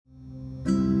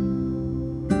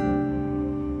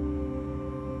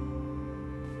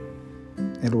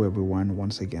Hello everyone,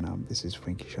 once again, this is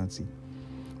Frankie Shanti.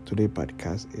 Today's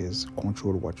podcast is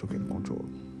control what you can control.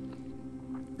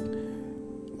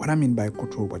 What I mean by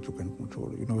control what you can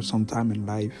control, sometime in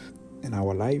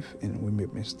our life, and we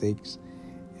make mistakes,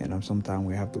 and sometimes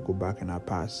we have to go back in our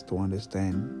past to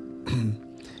understand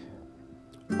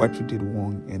what you did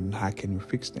wrong and how can you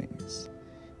fix things.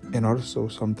 And also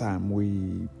sometimes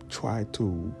we try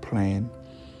to plan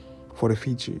for the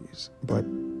futures, but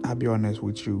I'll be honest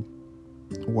with you,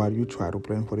 while you try to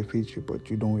plan for the future, but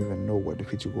you don't even know what the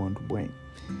future is going to bring.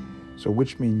 So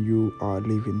which means you are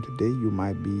living today, you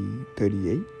might be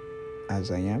 38 as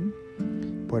I am,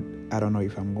 but I don't know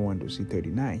if I'm going to see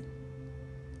 39.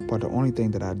 But the only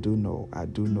thing that I do know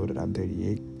that I'm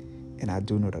 38, and I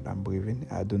do know that I'm breathing,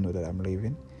 I do know that I'm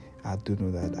living, I do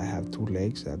know that I have 2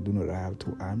 legs, I do know that I have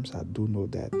 2 arms, I do know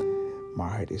that my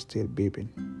heart is still beating.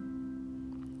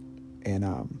 And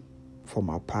for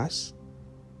my past,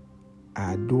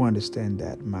 I do understand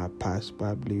that my past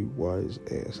probably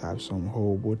have some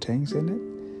horrible things in it,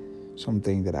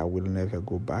 something that I will never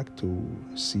go back to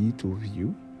see, to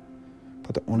view.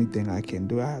 But the only thing I can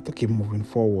do, I have to keep moving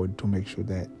forward to make sure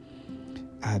that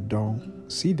I don't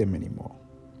see them anymore.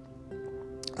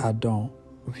 I don't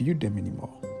view them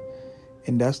anymore.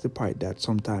 And that's the part that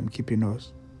sometimes keeping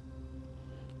us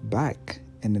back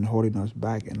and then holding us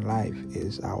back in life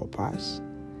is our past.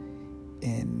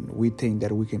 And we think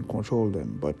that we can control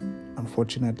them, but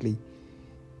unfortunately,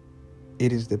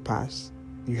 it is the past.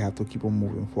 You have to keep on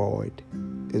moving forward.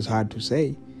 It's hard to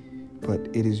say, but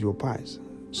it is your past.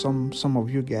 Some of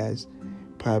you guys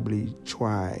probably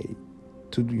try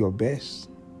to do your best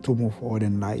to move forward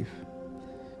in life,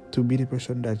 to be the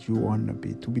person that you want to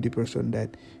be, to be the person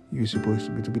that you're supposed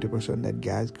to be the person that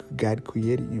God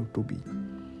created you to be.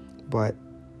 But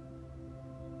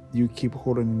you keep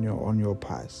holding on your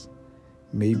past.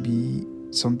 Maybe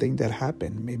something that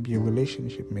happened, maybe a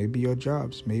relationship, maybe your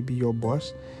jobs, maybe your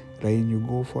boss letting you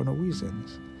go for no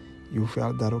reasons. You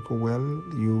felt that, okay, well,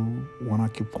 you want to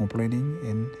keep complaining,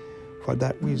 and for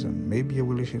that reason, maybe a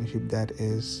relationship that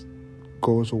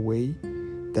goes away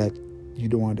that you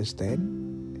don't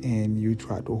understand, and you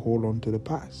try to hold on to the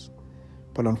past.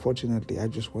 But unfortunately, I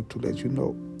just want to let you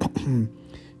know,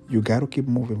 you got to keep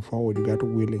moving forward. You got to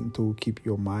willing to keep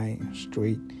your mind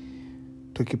straight,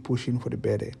 to keep pushing for the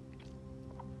better.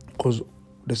 Because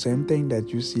the same thing that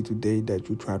you see today that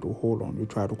you try to hold on, you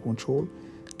try to control,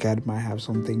 God might have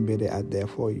something better out there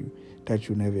for you that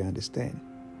you never understand.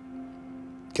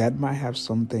 God might have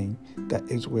something that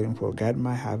is waiting for. God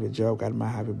might have a job. God might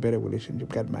have a better relationship.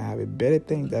 God might have a better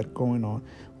thing that's going on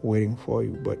waiting for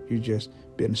you, but you just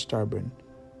been stubborn,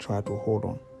 try to hold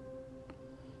on.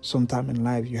 Sometime in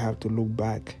life, you have to look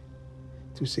back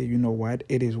to say, you know what,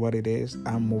 it is what it is.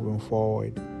 I'm moving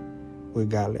forward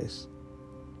regardless.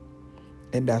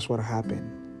 And that's what happened.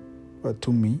 But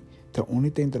to me, the only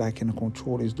thing that I can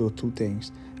control is those 2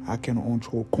 things. I can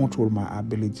control my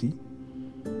ability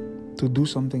to do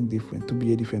something different, to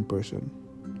be a different person,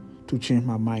 to change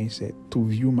my mindset, to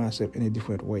view myself in a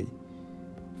different way.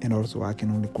 And also I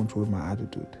can only control my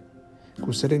attitude.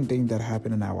 Because certain things that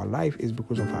happen in our life is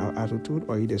because of our attitude,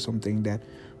 or either something that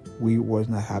we was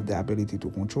not have the ability to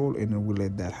control, and then we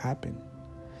let that happen.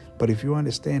 But if you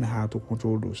understand how to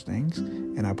control those things,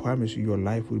 and I promise you, your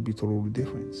life will be totally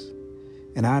different.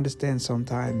 And I understand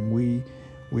sometimes we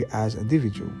as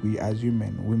individuals, we as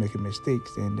human, we make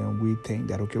mistakes, and then we think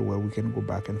that, okay, well, we can go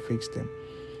back and fix them.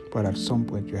 But at some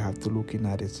point, you have to look in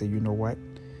at it and say, you know what?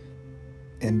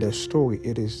 In the story,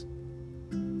 it is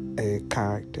a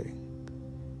character.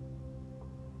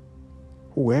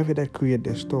 Whoever that created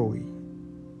the story,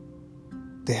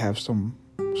 they have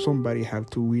somebody have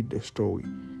to read the story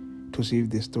to see if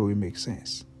the story makes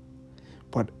sense.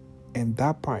 But in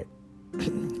that part,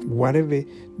 whoever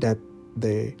the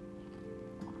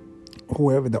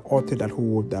author that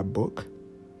who wrote that book,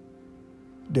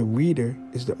 the reader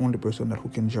is the only person who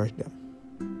can judge them.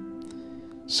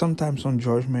 Sometimes some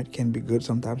judgment can be good,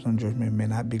 sometimes some judgment may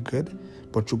not be good,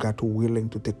 but you got to willing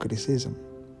to take criticism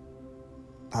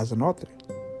as an author.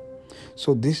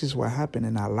 So this is what happened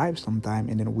in our lives sometimes,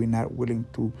 and then we're not willing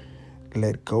to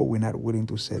let go. We're not willing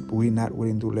to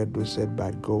let those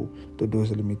setbacks go, to those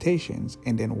limitations,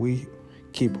 and then we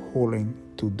keep holding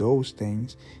to those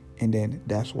things, and then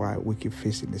that's why we keep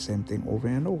facing the same thing over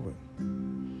and over.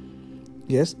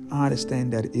 Yes, I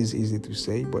understand that it is easy to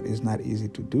say, but it's not easy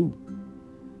to do.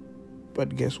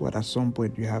 But guess what? At some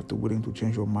point, you have to willing to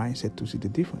change your mindset to see the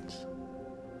difference.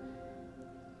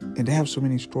 And I have so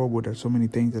many struggles, there's so many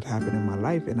things that happen in my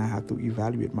life, and I have to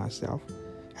evaluate myself.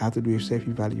 I have to do a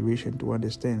self-evaluation to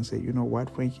understand, say, you know what,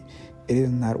 Frankie, it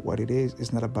is not what it is.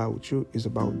 It's not about you. It's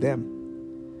about them.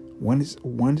 Once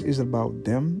it's about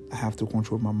them, I have to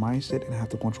control my mindset and I have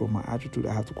to control my attitude.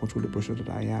 I have to control the person that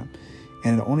I am.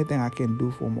 And the only thing I can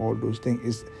do from all those things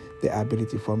is the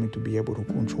ability for me to be able to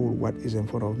control what is in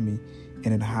front of me, and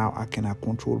then how I can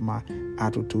control my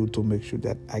attitude to make sure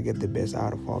that I get the best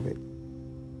out of it.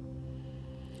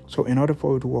 So in order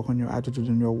for you to work on your attitude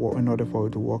and your work, in order for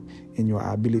you to work in your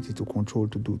ability to control,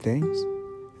 to do things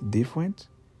different,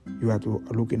 you have to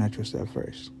looking at yourself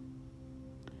first.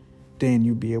 Then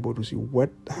you'll be able to see what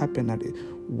happened at it.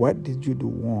 What did you do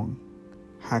wrong?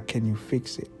 How can you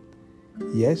fix it?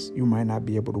 Yes, you might not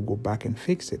be able to go back and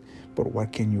fix it, but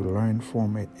what can you learn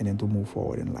from it and then to move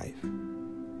forward in life?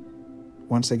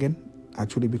 Once again, I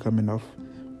truly become enough.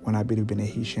 When I believe in a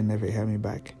he shall never hear me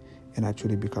back. And I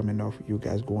truly become enough. You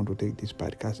guys go on to take this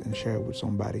podcast and share it with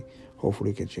somebody.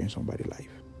 Hopefully it can change somebody's life.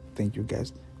 Thank you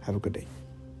guys. Have a good day.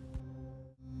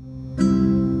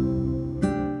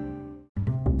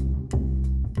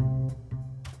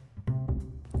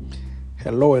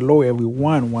 Hello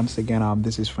everyone. Once again,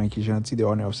 this is Frankie Gentil, the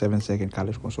owner of 7 Second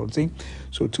College Consulting.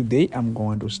 So today I'm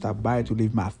going to stop by to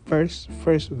leave my very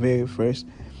first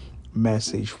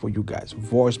message for you guys.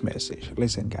 Voice message.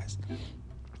 Listen, guys.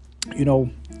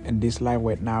 In this life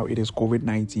right now, it is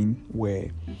COVID-19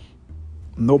 where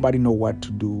nobody know what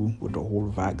to do with the whole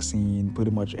vaccine,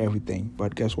 pretty much everything.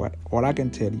 But guess what? All I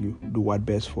can tell you, do what's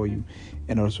best for you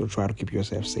and also try to keep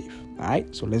yourself safe. All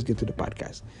right? So let's get to the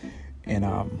podcast. And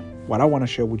what I want to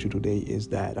share with you today is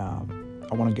that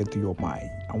I want to get to your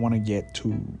mind. I want to get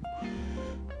to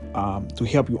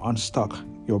help you unstuck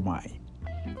your mind.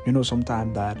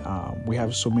 Sometimes that we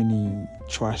have so many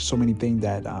things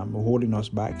that are holding us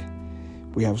back.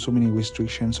 We have so many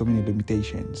restrictions, so many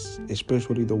limitations,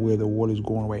 especially the way the world is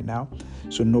going right now.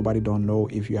 So nobody don't know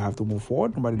if you have to move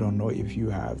forward. Nobody don't know if you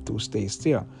have to stay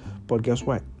still. But guess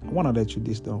what? I want to let you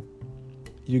this though.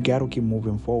 You got to keep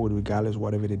moving forward regardless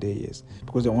whatever the day is.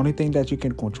 Because the only thing that you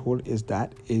can control is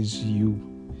you.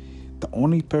 The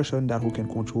only person who can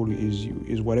control you is you.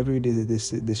 Is whatever it is, this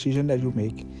decision that you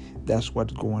make, that's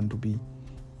what's going to be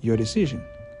your decision.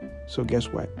 So guess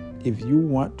what? If you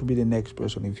want to be the next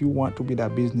person, if you want to be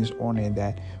that business owner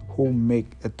that who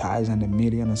make $1,000, $1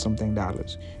 million and something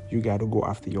dollars, you got to go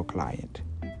after your client.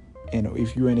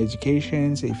 If you're in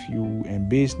education, if you in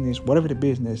business, whatever the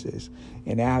business is,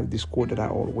 and I have this quote that I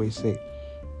always say,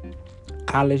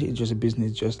 college is just a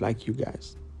business just like you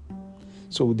guys.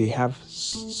 So they have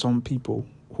some people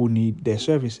who need their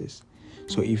services.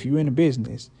 So if you're in a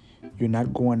business, you're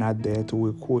not going out there to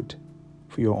recruit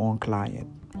for your own client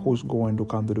who's going to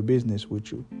come to the business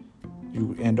with you.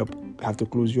 You end up have to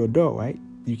close your door, right?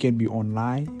 You can be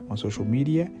online on social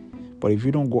media, but if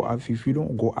you don't go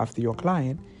after your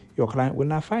client will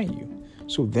not find you.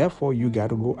 So therefore, you got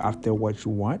to go after what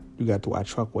you want. You got to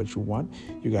attract what you want.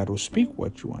 You got to speak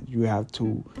what you want. You have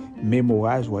to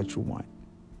memorize what you want.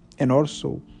 And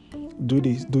also,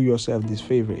 do yourself this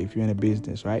favor if you're in a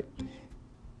business, right?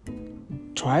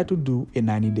 Try to do a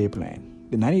 90-day plan.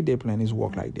 The 90-day plan is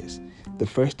work like this. The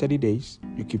first 30 days,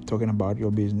 you keep talking about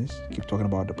your business, keep talking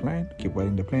about the plan, keep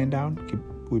writing the plan down, keep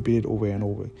repeat it over and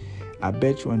over. I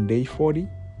bet you on day 40,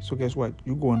 so guess what?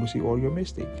 You're going to see all your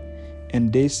mistakes.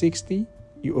 And day 60,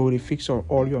 you already fix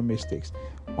all your mistakes.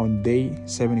 On day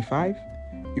 75,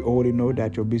 you already know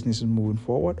that your business is moving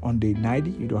forward. On day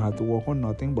 90, you don't have to work on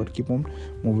nothing but keep on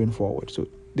moving forward. So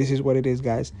this is what it is,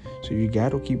 guys. So you got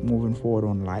to keep moving forward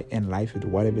on life with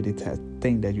whatever the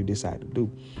thing that you decide to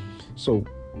do. So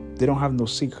they don't have no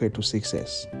secret to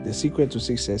success. The secret to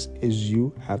success is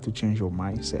you have to change your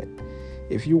mindset.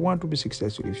 If you want to be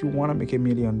successful, if you want to make $1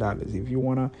 million, if you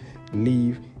want to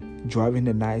live driving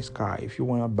a nice car, if you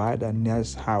want to buy that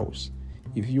nice house,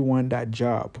 if you want that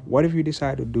job, whatever you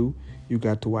decide to do, you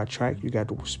got to attract, you got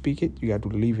to speak it, you got to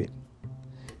live it.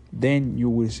 Then you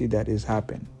will see that it's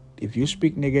happened. If you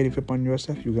speak negative upon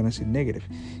yourself, you're going to see negative.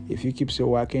 If you keep saying,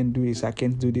 oh, I can't do this, I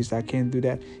can't do this, I can't do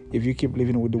that. If you keep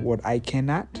living with the word I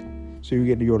cannot, so you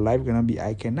get your life going to be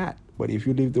I cannot. But if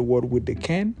you leave the word with the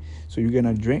can, so you're going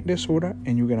to drink the soda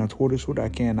and you're going to throw the soda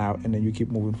can out and then you keep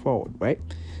moving forward, right?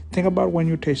 Think about when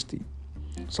you're thirsty.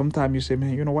 Sometimes you say,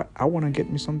 man, you know what? I want to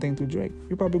get me something to drink.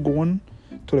 You probably go on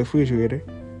to the refrigerator,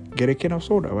 get a can of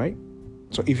soda, right?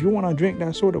 So if you want to drink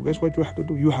that soda, guess what you have to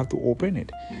do? You have to open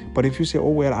it. But if you say, oh,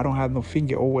 well, I don't have no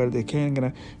finger. Oh, well, the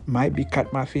can might be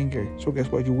cut my finger. So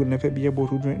guess what? You will never be able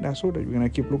to drink that soda. You're going to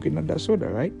keep looking at that soda,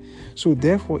 right? So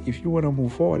therefore, if you want to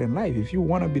move forward in life, if you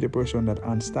want to be the person, that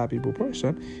unstoppable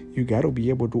person, you got to be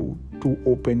able to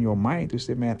open your mind to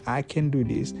say, man, I can do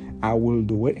this. I will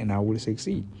do it and I will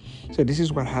succeed. So this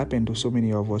is what happened to so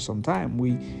many of us sometimes.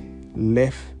 We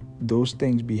left those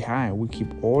things behind. We keep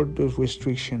all those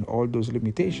restrictions, all those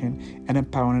limitations, and then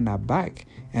pounding our back,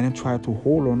 and then try to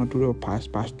hold on to your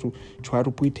past to try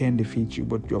to pretend the future.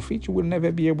 But your future will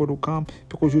never be able to come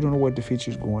because you don't know what the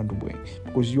future is going to bring.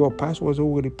 Because your past was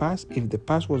already past. If the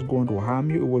past was going to harm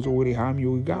you, it was already harm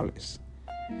you regardless.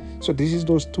 So this is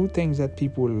those two things that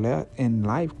people let in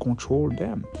life control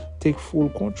them, take full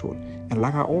control. And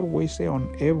like I always say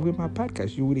on every my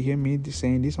podcast, you will hear me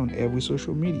saying this on every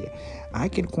social media. I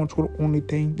can control the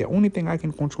only thing I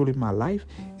can control in my life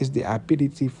is the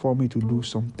ability for me to do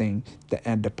something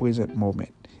at the present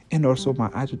moment. And also my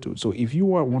attitude. So if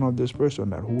you are one of those person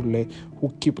that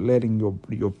who keep letting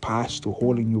your past to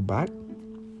holding you back,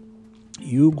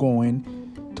 you're going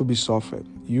to be suffered.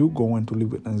 You're going to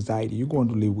live with anxiety. You're going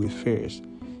to live with fears.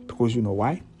 Because you know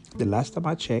why? The last time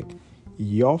I checked,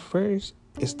 your fears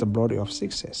is the blood of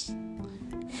success.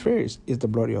 Fears is the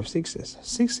blood of success.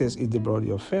 Success is the blood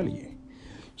of failure.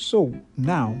 So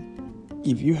now,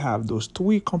 if you have those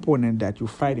three components that you're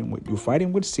fighting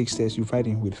with success, you're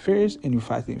fighting with fears, and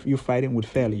you're fighting with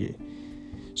failure.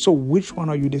 So which one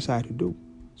are you decide to do?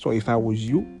 So if I was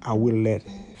you, I will let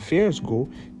fears go,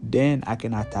 then I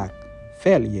can attack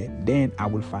failure, then I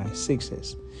will find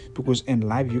success. Because in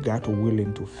life, you got to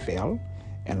willing to fail.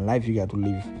 In life, you got to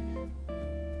live.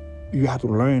 You have to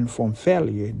learn from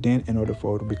failure, then in order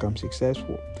for it to become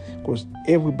successful. Because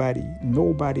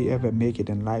nobody ever make it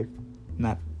in life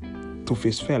not to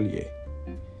face failure.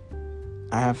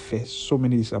 I have faced so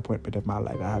many disappointments in my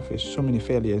life. I have faced so many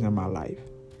failures in my life.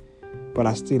 But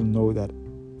I still know that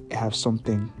I have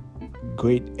something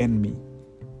great in me.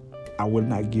 I will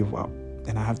not give up.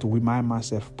 And I have to remind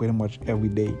myself pretty much every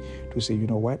day to say, you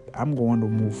know what? I'm going to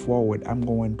move forward. I'm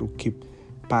going to keep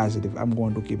positive. I'm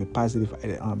going to keep a positive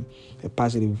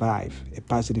vibe, a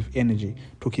positive energy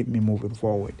to keep me moving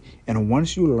forward. And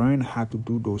once you learn how to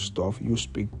do those stuff, you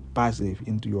speak positive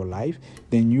into your life,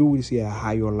 then you will see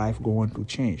how your life going to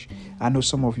change. I know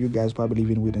some of you guys probably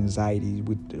living with anxiety,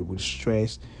 with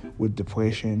stress, with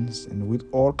depressions, and with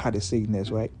all kind of sickness,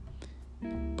 right?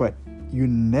 But you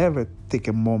never take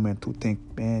a moment to think,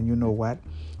 man, you know what?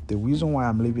 The reason why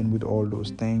I'm living with all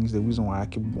those things, the reason why I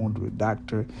keep going to the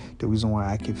doctor, the reason why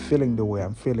I keep feeling the way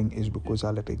I'm feeling is because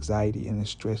I let anxiety and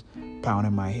stress pound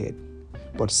in my head.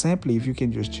 But simply, if you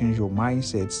can just change your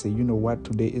mindset, say, you know what,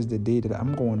 today is the day that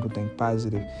I'm going to think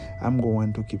positive. I'm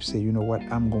going to keep saying, you know what,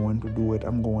 I'm going to do it.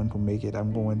 I'm going to make it.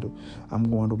 I'm going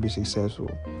to be successful.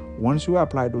 Once you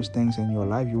apply those things in your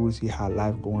life, you will see how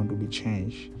life going to be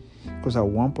changed. Because at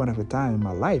one point of a time in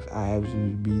my life, I have to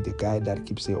be the guy that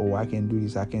keeps saying, oh, I can do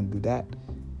this, I can do that.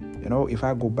 You know, if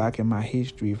I go back in my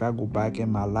history, if I go back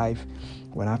in my life,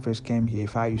 when I first came here,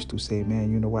 if I used to say,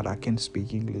 man, you know what, I can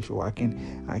speak English, or I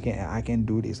can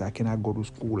do this, I cannot go to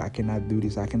school, I cannot do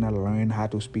this, I cannot learn how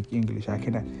to speak English, I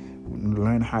cannot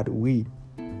learn how to read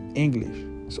English.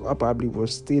 So I probably will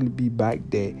still be back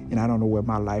there, and I don't know where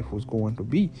my life was going to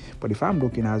be. But if I'm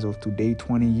looking as of today,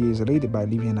 20 years later, by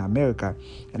living in America,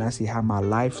 and I see how my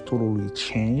life totally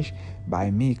changed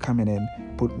by me coming in,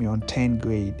 put me on 10th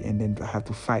grade, and then I have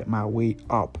to fight my way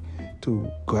up to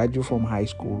graduate from high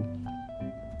school.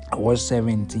 I was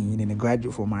 17, and then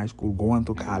graduate from high school, going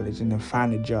to college, and then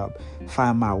find a job,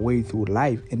 find my way through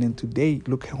life. And then today,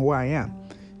 look at who I am.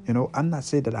 You know, I'm not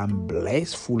saying that I'm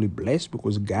blessed, fully blessed,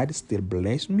 because God still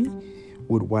blessed me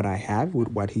with what I have, with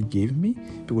what He gave me,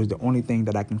 because the only thing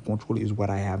that I can control is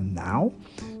what I have now.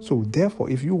 So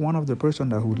therefore, if you're one of the person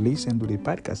that would listen to the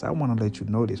podcast, I want to let you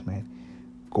know this, man.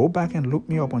 Go back and look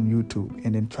me up on YouTube,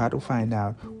 and then try to find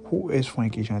out who is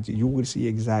Frankie Shanti. You will see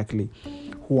exactly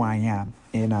who I am.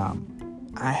 And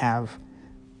I have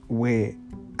where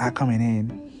I coming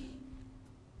in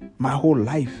my whole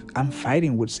life. I'm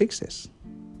fighting with success.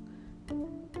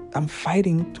 I'm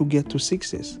fighting to get to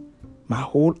success my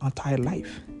whole entire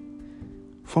life.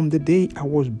 From the day I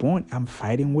was born, I'm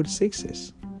fighting with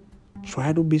success.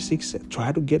 Try to be success,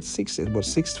 try to get success, but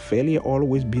failure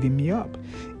always beating me up.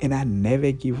 And I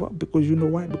never give up, because you know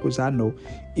why? Because I know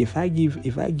if I give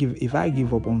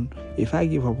up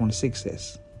on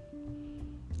success,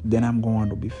 then I'm going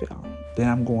to be failed. Then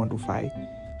I'm going to fight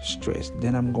stress.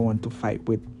 Then I'm going to fight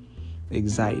with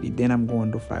anxiety. Then I'm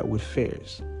going to fight with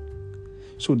fears.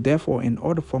 So therefore, in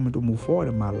order for me to move forward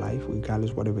in my life, regardless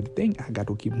of whatever the thing, I got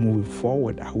to keep moving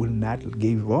forward. I will not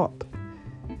give up.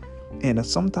 And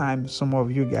sometimes some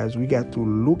of you guys, we got to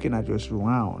looking at your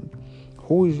surround.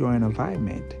 Who is your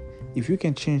environment? If you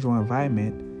can change your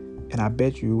environment, and I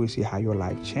bet you will see how your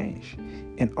life change.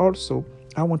 And also,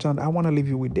 I want to leave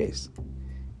you with this.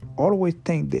 Always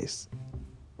think this.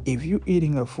 If you're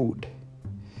eating a food,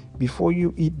 before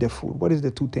you eat the food, what is the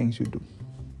two things you do?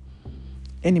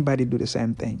 Anybody do the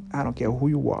same thing. I don't care who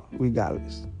you are,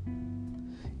 regardless.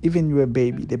 Even you're a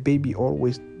baby, the baby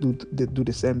always do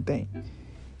the same thing.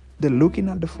 They're looking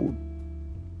at the food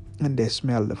and they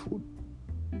smell the food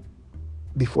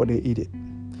before they eat it.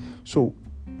 So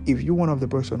if you're one of the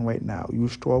person right now, you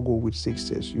struggle with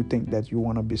success, you think that you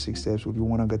want to be successful, you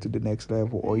want to get to the next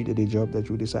level, or either the job that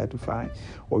you decide to find,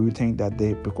 or you think that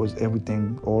because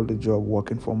everything, all the job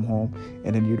working from home,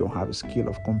 and then you don't have a skill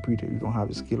of computer, you don't have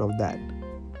a skill of that.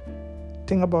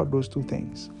 Think about those two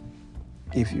things.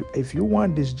 If you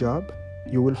want this job,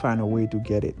 you will find a way to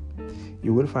get it.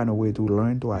 You will find a way to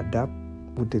learn to adapt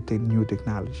with the new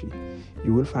technology.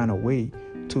 You will find a way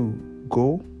to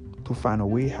go to find a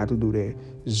way how to do the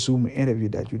Zoom interview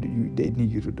that they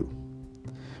need you to do.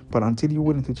 But until you're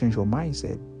willing to change your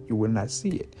mindset, you will not see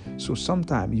it. So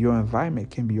sometimes your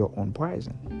environment can be your own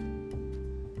poison.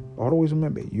 Always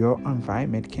remember, your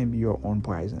environment can be your own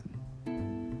poison.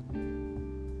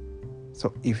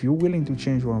 So if you're willing to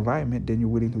change your environment, then you're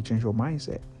willing to change your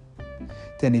mindset.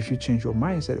 Then if you change your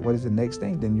mindset, what is the next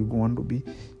thing? Then you're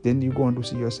going to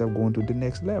see yourself going to the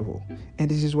next level. And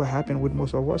this is what happens with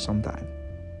most of us sometimes.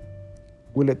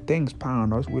 We let things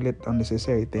pound us. We let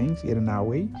unnecessary things get in our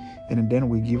way. And then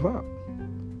we give up.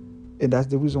 And that's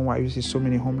the reason why you see so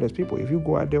many homeless people. If you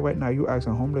go out there right now, you ask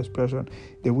a homeless person,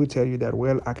 they will tell you that,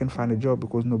 well, I can find a job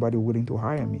because nobody willing to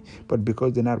hire me. But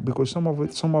because some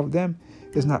of them,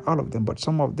 it's not all of them, but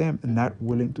some of them are not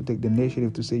willing to take the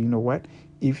initiative to say, you know what?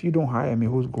 If you don't hire me,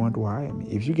 who's going to hire me?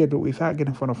 If I get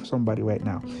in front of somebody right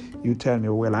now, you tell me,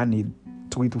 well, I need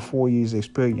 3 to 4 years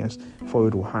experience for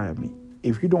you to hire me.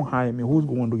 If you don't hire me, who's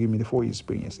going to give me the 4 years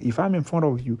experience? If I'm in front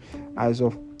of you as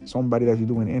of somebody that you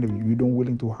do an interview, you don't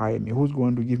willing to hire me, who's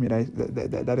going to give me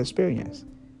that experience?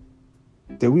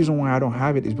 The reason why I don't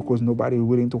have it is because nobody is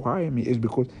willing to hire me. Is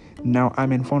because now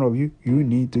I'm in front of you. You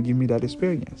need to give me that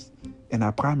experience. And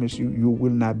I promise you, you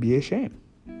will not be ashamed.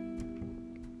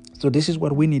 So this is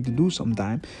what we need to do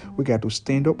sometime. We got to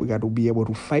stand up. We got to be able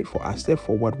to fight for ourselves,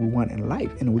 for what we want in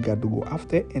life. And we got to go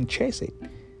after it and chase it.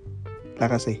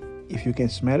 Like I say, if you can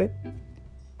smell it,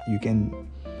 you can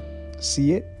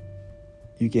see it,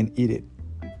 you can eat it.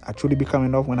 I truly become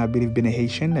enough when I believe being a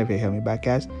Haitian. Never held me back,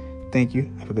 guys. Thank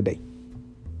you. Have a good day.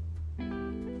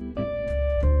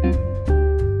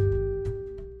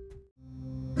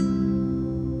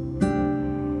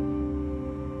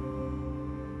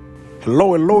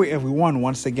 Hello, everyone.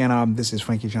 Once again, this is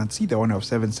Frankie Jancy, the owner of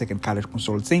 7 Second College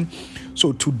Consulting.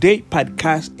 So today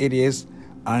podcast, it is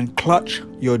Unclutch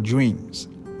Your Dreams.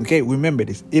 Okay, remember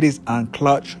this. It is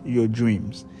Unclutch Your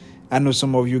Dreams. I know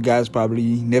some of you guys probably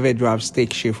never drive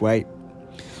stick shift, right?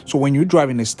 So when you're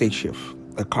driving a stick shift,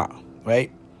 a car,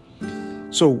 right?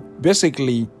 So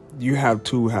basically, you have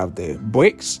to have the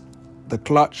brakes, the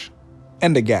clutch,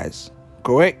 and the gas,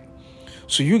 correct?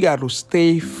 So you got to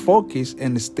stay focused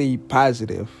and stay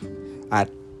positive at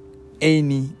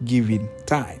any given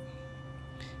time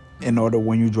in order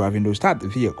when you're driving those type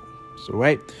of vehicles. So,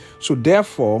 right? So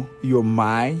therefore, your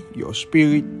mind, your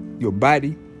spirit, your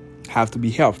body have to be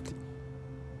healthy.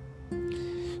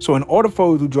 So in order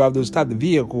for you to drive those type of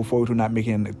vehicle, for you to not get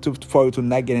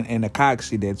in a car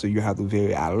accident, so you have to be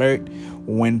very alert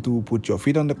when to put your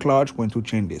feet on the clutch, when to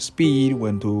change the speed,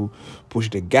 when to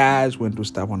push the gas, when to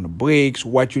stop on the brakes,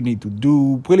 what you need to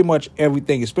do, pretty much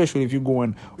everything, especially if you're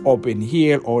going up in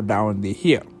hill or down the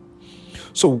hill.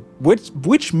 So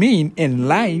which mean in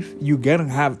life, you're going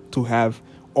to have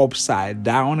upside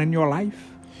down in your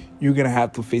life. You're going to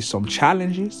have to face some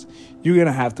challenges. You're going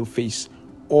to have to face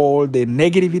all the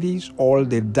negativities, all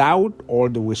the doubt, all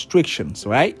the restrictions,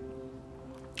 right?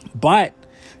 But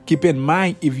keep in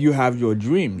mind, if you have your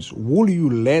dreams, will you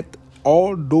let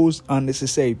all those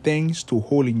unnecessary things to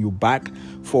holding you back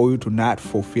for you to not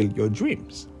fulfill your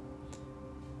dreams?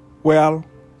 Well,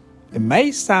 it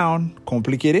may sound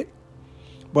complicated,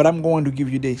 but I'm going to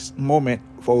give you this moment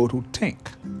for you to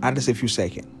think. Just a few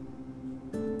seconds.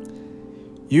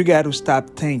 You got to stop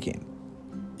thinking.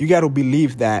 You got to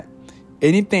believe that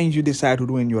anything you decide to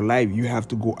do in your life, you have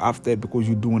to go after it because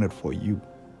you're doing it for you.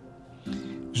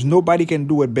 Nobody can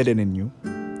do it better than you.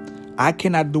 I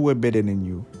cannot do it better than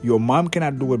you. Your mom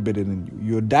cannot do it better than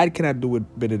you. Your dad cannot do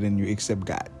it better than you except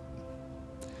God.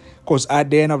 Because at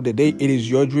the end of the day, it is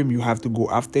your dream. You have to go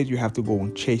after it. You have to go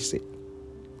and chase it.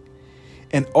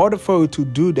 In order for you to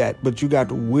do that, but you got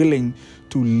to willing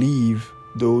to leave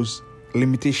those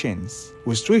limitations,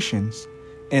 restrictions,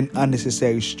 and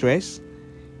unnecessary stress,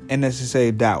 and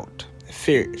necessary doubt,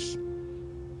 fears.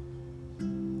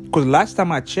 Because last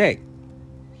time I checked,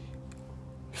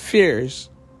 fears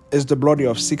is the brother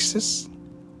of success,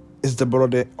 is the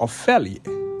brother of failure.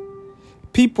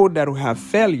 People that will have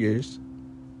failures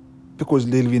because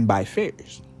they're living by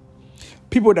fears.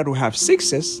 People that will have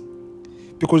success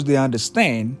because they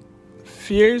understand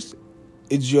fears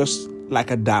is just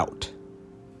like a doubt.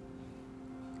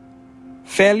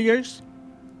 Failures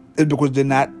is because they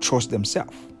not trust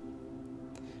themselves.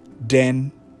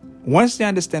 Then once they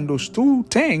understand those two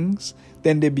things,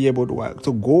 then they'll be able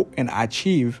to go and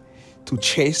achieve, to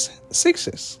chase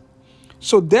success.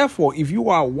 So therefore, if you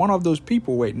are one of those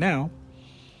people right now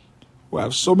who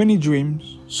have so many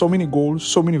dreams, so many goals,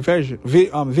 so many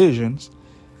visions,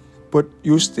 but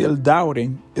you're still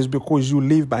doubting, is because you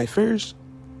live by fears,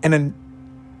 and then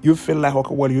you feel like,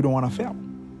 okay, well, you don't want to fail.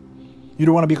 You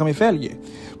don't want to become a failure.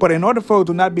 But in order for you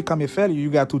to not become a failure, you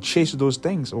got to chase those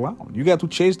things around. You got to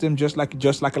chase them just like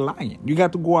a lion. You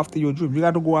got to go after your dream. You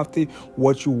got to go after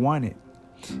what you wanted.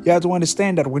 You have to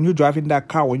understand that when you're driving that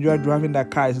car,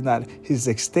 it's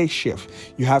a stay shift.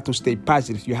 You have to stay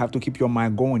positive. You have to keep your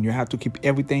mind going. You have to keep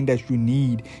everything that you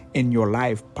need in your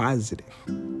life positive.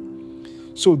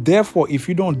 So therefore, if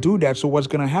you don't do that, so what's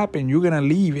going to happen? You're going to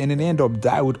leave and then end up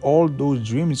die with all those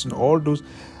dreams and all those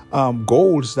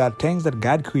goals, that things that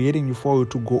God created you for you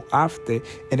to go after,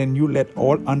 and then you let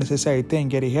all unnecessary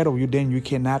things get ahead of you, then you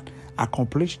cannot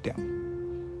accomplish them.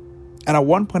 And at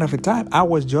one point of a time, I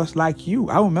was just like you.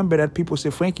 I remember that people say,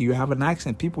 Frankie, you have an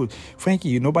accent.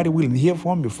 Frankie, nobody will hear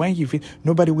from you. Frankie,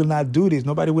 nobody will not do this.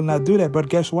 Nobody will not do that. But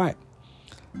guess what?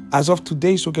 As of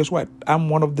today, so guess what? I'm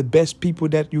one of the best people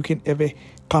that you can ever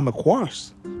come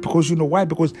across. Because you know why?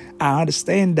 Because I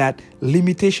understand that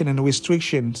limitation and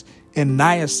restrictions, and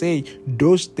I say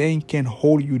those things can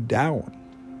hold you down.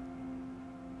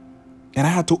 And I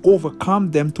had to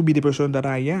overcome them to be the person that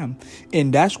I am.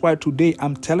 And that's why today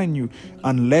I'm telling you,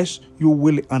 unless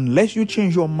you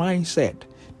change your mindset,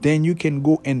 then you can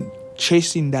go and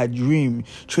chasing that dream,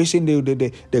 chasing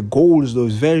the goals,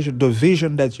 the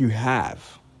vision that you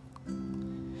have.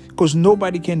 Because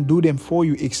nobody can do them for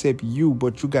you except you,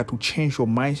 but you got to change your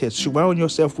mindset. Surround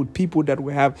yourself with people that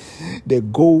will have the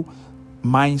goal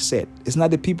mindset. It's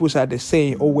not the people that are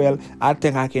saying, oh, well, I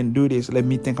think I can do this. Let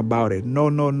me think about it. No.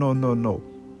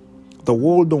 The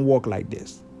world don't work like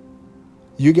this.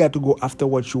 You got to go after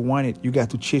what you wanted. You got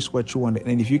to chase what you wanted.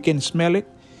 And if you can smell it,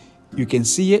 you can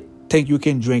see it, think you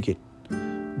can drink it.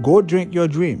 Go drink your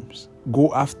dreams.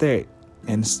 Go after it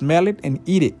and smell it and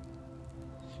eat it.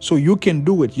 So you can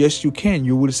do it. Yes, you can.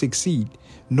 You will succeed.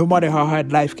 No matter how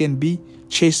hard life can be,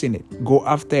 chasing it. Go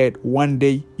after it. One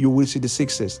day, you will see the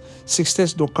success.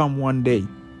 Success don't come one day.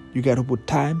 You got to put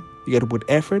time. You got to put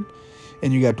effort.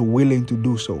 And you got to willing to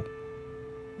do so.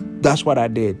 That's what I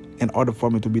did in order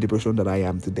for me to be the person that I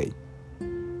am today.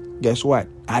 Guess what?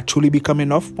 I truly become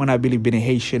enough when I believe being a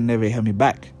Haitian never held me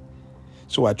back.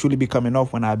 So I truly become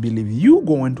enough when I believe you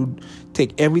going to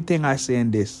take everything I say in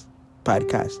this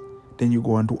podcast. Then you're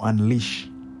going to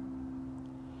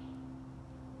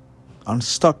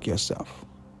unstuck yourself.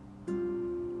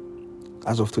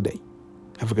 As of today.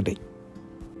 Have a good day.